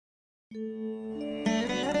பொதுவாகவே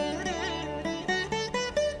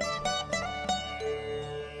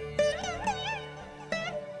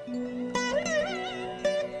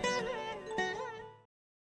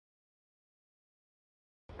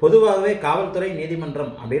காவல்துறை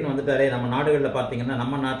நீதிமன்றம் அப்படின்னு வந்துட்டாலே நம்ம நாடுகளில் பார்த்தீங்கன்னா,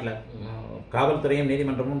 நம்ம நாட்டில் காவல்துறையும்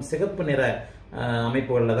நீதிமன்றமும் சிகப்பு நிற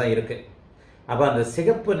அமைப்புகளில் தான் இருக்கு. அப்போ அந்த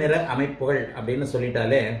சிகப்பு நிற அமைப்புகள் அப்படின்னு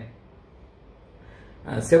சொல்லிட்டாலே,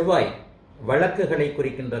 செவ்வாய் வழக்குகளை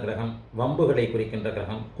குறிக்கின்ற கிரகம், வம்புகளை குறிக்கின்ற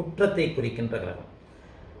கிரகம், குற்றத்தை குறிக்கின்ற கிரகம்.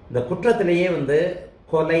 இந்த குற்றத்திலேயே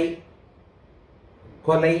கொலை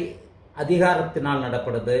கொலை அதிகாரத்தினால்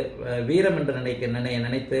நடப்படுது, வீரம் என்று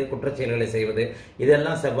நினைத்து குற்றச்செயல்களை செய்வது,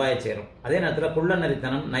 இதெல்லாம் செவ்வாயை சேரும். அதே நேரத்தில்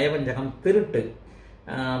குள்ளநரித்தனம், நயவஞ்சகம், திருட்டு,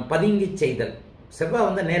 பதுங்கி செய்தல்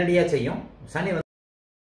செவ்வாய் நேரடியாக செய்யும். சனி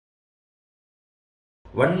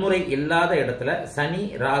வன்முறை இல்லாத இடத்துல சனி,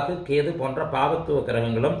 ராகு, கேது போன்ற பாவத்துவ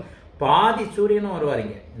கிரகங்களும், பாதி சூரியனும்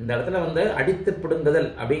வருவாருங்க. இந்த இடத்துல அடித்து பிடுங்குதல்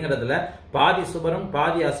அப்படிங்கிறதுல பாதி சுபரும்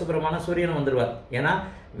பாதி அசுபரமான சூரியனும் வந்துடுவார். ஏன்னா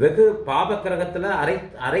வெகு பாப கிரகத்துல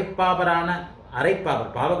அரைப்பாவரான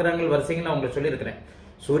பாவகிரகங்கள் வரிசைகள் உங்களுக்கு சொல்லியிருக்கிறேன்.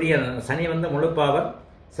 சூரியன் சனி முழு பாவர்,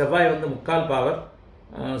 செவ்வாய் முக்கால் பாவர்,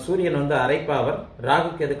 சூரியன் அரைப்பாவர், ராகு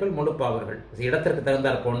கேதுக்கள் முழு பாவர்கள். இடத்திற்கு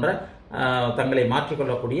தகுந்தார் போன்ற தங்களை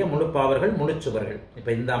மாற்றிக்கொள்ளக்கூடிய முழு பாவர்கள், முழு சுவர்கள். இப்ப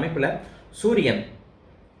இந்த அமைப்புல சூரியன்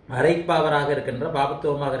அரைப்பாவராக இருக்கின்ற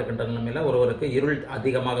பாபத்துவமாக இருக்கின்ற நிலைமையில ஒருவருக்கு இருள்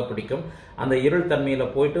அதிகமாக பிடிக்கும். அந்த இருள் தன்மையில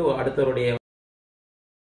போயிட்டு அடுத்தவருடைய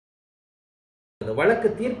வழக்கு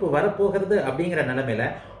தீர்ப்பு வரப்போகிறது அப்படிங்கிற நிலைமையில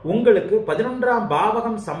உங்களுக்கு 11ஆம்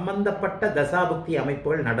பாவகம் சம்பந்தப்பட்ட தசாபுக்தி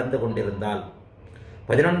அமைப்புகள் நடந்து கொண்டிருந்தால்,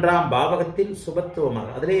 11ஆம் பாவகத்தில் சுபத்துவமாக,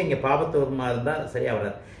 அதுலேயே இங்க பாபத்துவமாக இருந்தா சரியா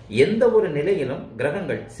வராது. எந்த ஒரு நிலையிலும்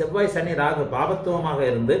கிரகங்கள் செவ்வாய், சனி, ராகு பாபத்துவமாக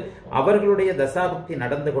இருந்து அவர்களுடைய தசாபுக்தி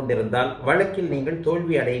நடந்து கொண்டிருந்தால் வழக்கில் நீங்கள்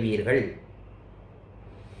தோல்வி அடைவீர்கள்.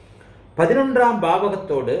 11ஆம்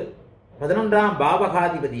பாவகத்தோடு 11ஆம்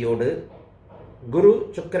பாவகாதிபதியோடு குரு,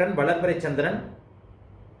 சுக்கிரன், வளர்பிறை சந்திரன்,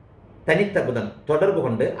 தனித்த புதன் தொடர்பு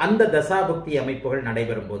கொண்டு அந்த தசாபுக்தி அமைப்புகள்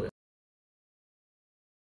நடைபெறும் போது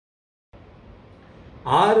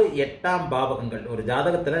 6, 8ஆம் பாவகங்கள் ஒரு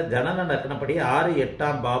ஜாதகத்துல ஜனன லக்னப்படி 6,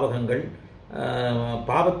 8ஆம் பாவகங்கள்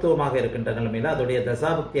பாவத்துவமாக இருக்கின்ற நிலைமையில அதோடைய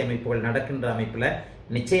தசாபுக்தி அமைப்புகள் நடக்கின்ற அமைப்புல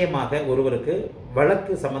நிச்சயமாக ஒருவருக்கு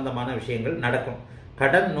வழக்கு சம்பந்தமான விஷயங்கள் நடக்கும்.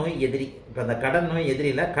 கடன் நோய் எதிரி, இப்ப அந்த கடன் நோய்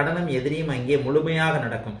எதிரியில கடனும் எதிரியும் அங்கே முழுமையாக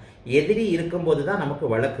நடக்கும். எதிரி இருக்கும்போது தான் நமக்கு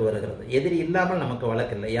வழக்கு வருகிறது. எதிரி இல்லாமல் நமக்கு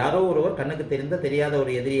வழக்கு இல்லை. யாரோ ஒருவர் கண்ணுக்கு தெரியாத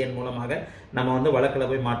ஒரு எதிரியின் மூலமாக நம்ம வழக்கில்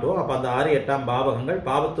போய் மாட்டுவோம். அப்ப அந்த 6, 8ஆம் பாவகங்கள்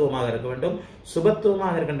பாவத்துவமாக இருக்க வேண்டும்.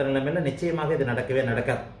 சுபத்துவமாக இருக்கின்ற நிலைமையில நிச்சயமாக இது நடக்கவே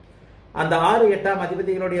நடக்காது. அந்த 6, 8ஆம்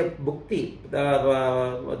அதிபதிகளுடைய புக்தி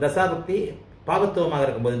தசாபுக்தி பாவத்துவமாக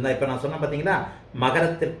இருக்கும்போது, இப்ப நான் சொன்ன பாத்தீங்களா,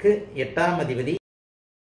 மகரத்திற்கு 8ஆம் அதிபதி